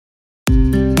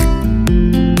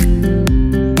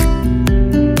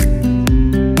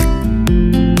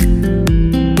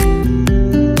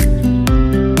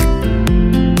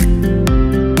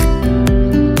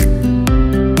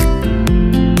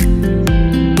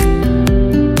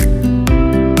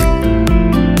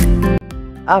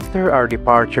After our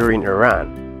departure in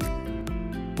Iran,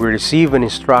 we receive an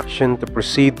instruction to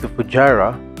proceed to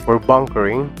Fujairah for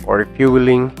bunkering or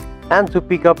refueling and to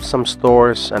pick up some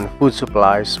stores and food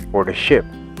supplies for the ship.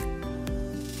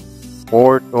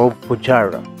 Port of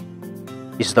Fujairah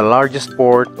is the largest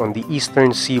port on the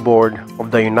eastern seaboard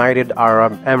of the United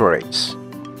Arab Emirates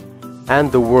and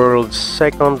the world's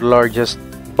second largest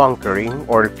bunkering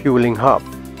or refueling hub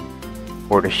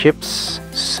for the ships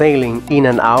sailing in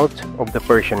and out of the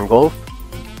Persian Gulf,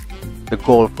 the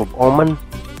Gulf of Oman,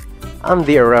 and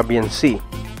the Arabian Sea.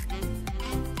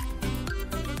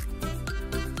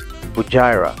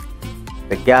 Fujairah,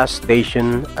 the gas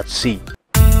station at sea.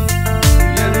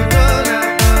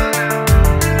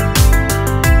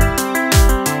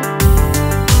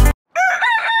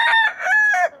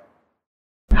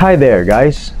 Hi there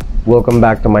guys, welcome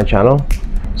back to my channel.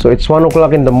 So it's 1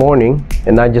 o'clock in the morning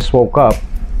and I just woke up,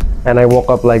 and I woke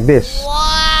up like this.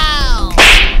 Wow!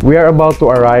 We are about to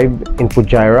arrive in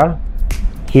Fujairah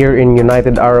here in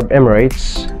United Arab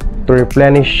Emirates to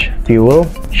replenish fuel,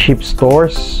 ship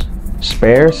stores,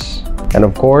 spares, and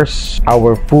of course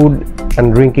our food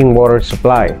and drinking water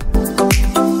supply.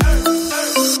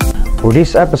 For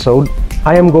this episode,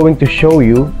 I am going to show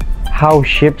you how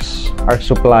ships are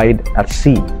supplied at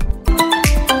sea.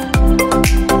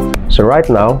 So right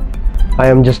now, I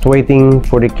am just waiting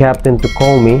for the captain to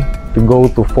call me to go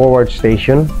to forward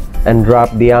station and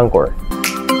drop the anchor.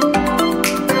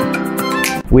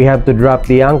 We have to drop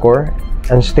the anchor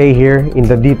and stay here in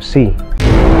the deep sea.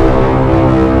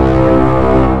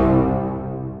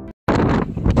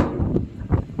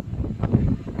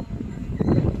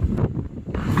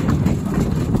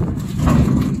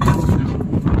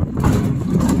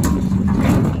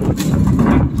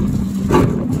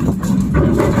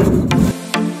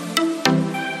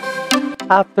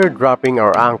 After dropping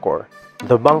our anchor,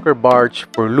 the bunker barge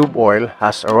for lube oil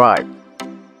has arrived.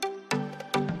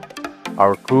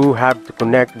 Our crew have to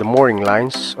connect the mooring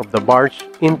lines of the barge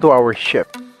into our ship.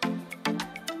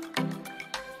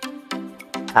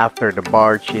 After the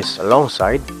barge is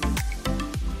alongside,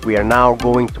 we are now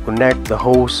going to connect the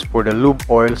hose for the lube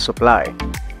oil supply.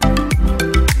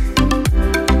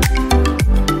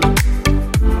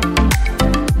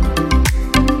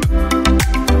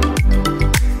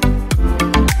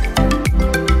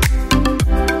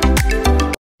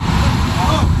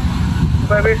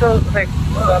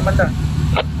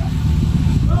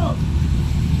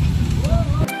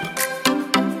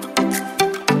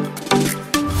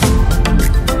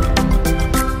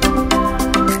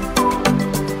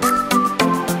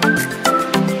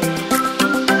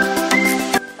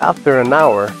 After an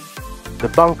hour, the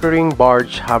bunkering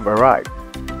barge have arrived.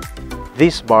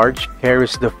 This barge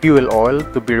carries the fuel oil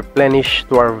to be replenished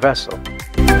to our vessel.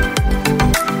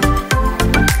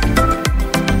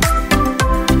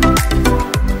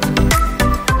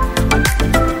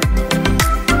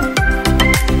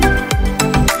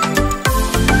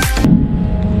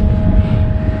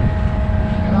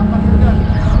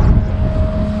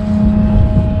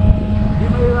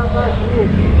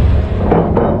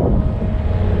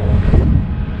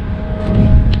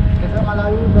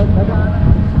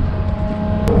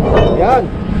 Yan.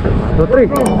 2, 3.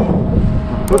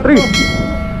 2, 3.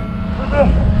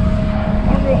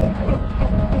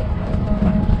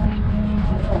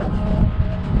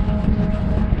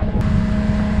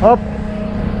 Hop.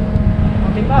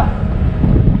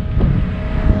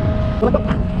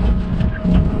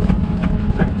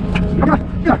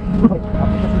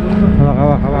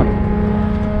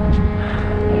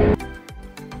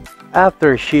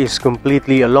 After she is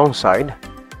completely alongside,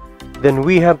 then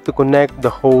we have to connect the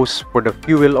hose for the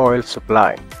fuel oil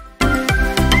supply.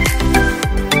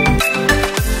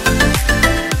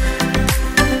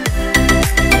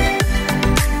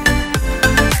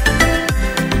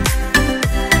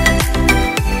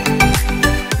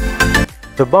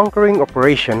 The bunkering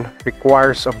operation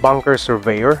requires a bunker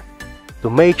surveyor to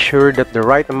make sure that the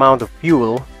right amount of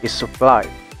fuel is supplied.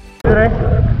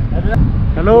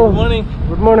 Hello. Good morning.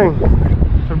 Good morning.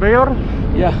 Surveyor?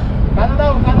 Yeah.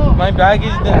 My bag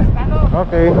is there.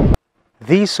 Okay.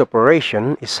 This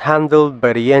operation is handled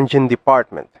by the engine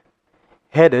department,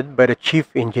 headed by the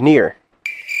chief engineer.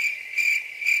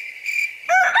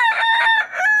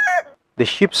 The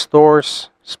ship stores,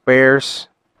 spares,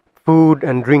 food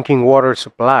and drinking water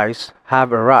supplies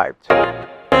have arrived.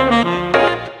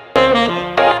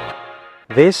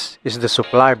 This is the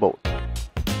supply boat.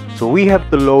 So we have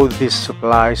to load these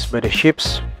supplies by the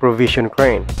ship's provision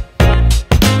crane.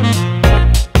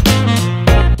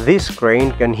 This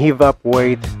crane can heave up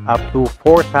weight up to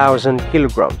 4,000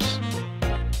 kilograms.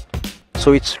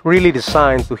 So it's really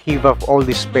designed to heave up all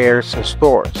these spares and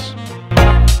stores.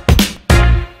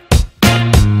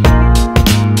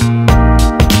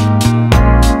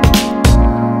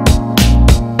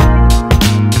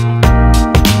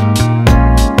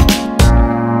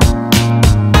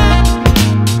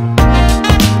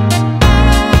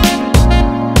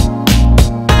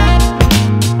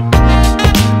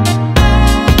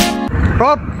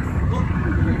 Prop!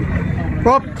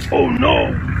 Prop! Oh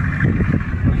no!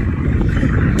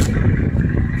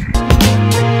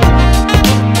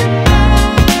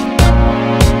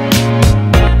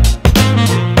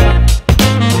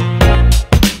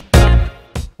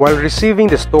 While receiving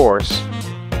the stores,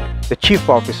 the chief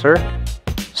officer,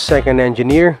 second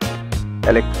engineer,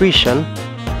 electrician,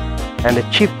 and the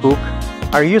chief cook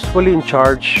are usually in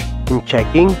charge in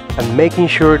checking and making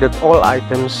sure that all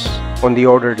items on the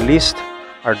ordered list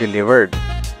are delivered.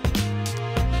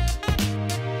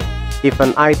 If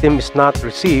an item is not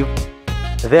received,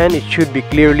 then it should be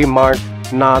clearly marked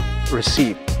not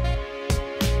received.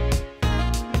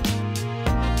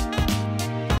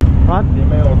 What?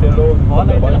 All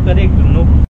items correct, no.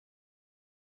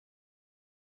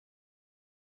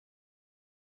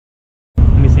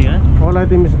 Missing, huh? All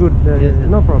item is good, Yes,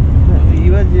 no problem.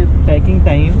 He was packing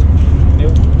time.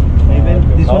 Even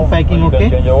this one packing okay.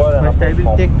 But I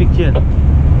will take picture.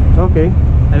 Okay.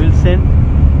 I will send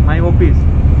my office.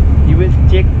 He will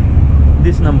check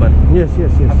this number. Yes.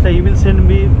 After he will send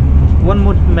me one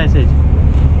more message.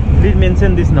 Please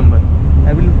mention this number.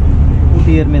 I will put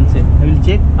here mention. I will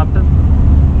check after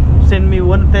send me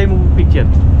one time picture.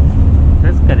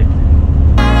 That's correct.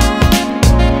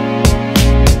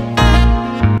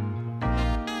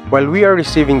 While we are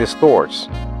receiving the stores,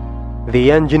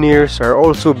 the engineers are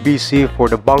also busy for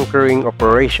the bunkering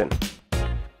operation.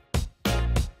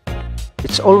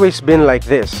 It's always been like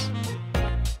this,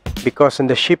 because in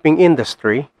the shipping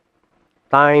industry,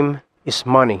 time is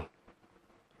money.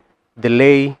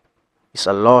 Delay is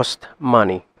a lost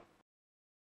money.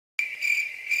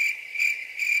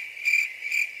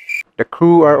 The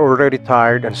crew are already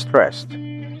tired and stressed,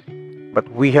 but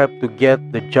we have to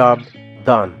get the job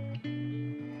done.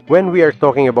 When we are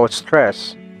talking about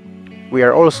stress, we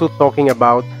are also talking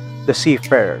about the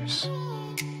seafarers.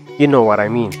 You know what I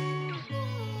mean.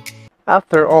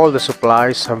 After all the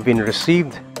supplies have been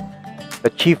received,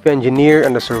 the chief engineer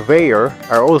and the surveyor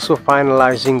are also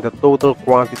finalizing the total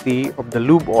quantity of the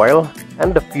lube oil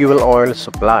and the fuel oil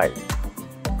supply.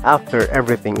 After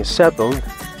everything is settled,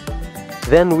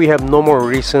 then we have no more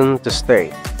reason to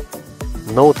stay.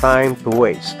 No time to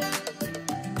waste.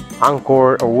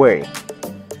 Anchor away.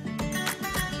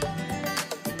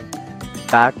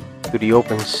 Back to the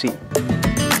open sea.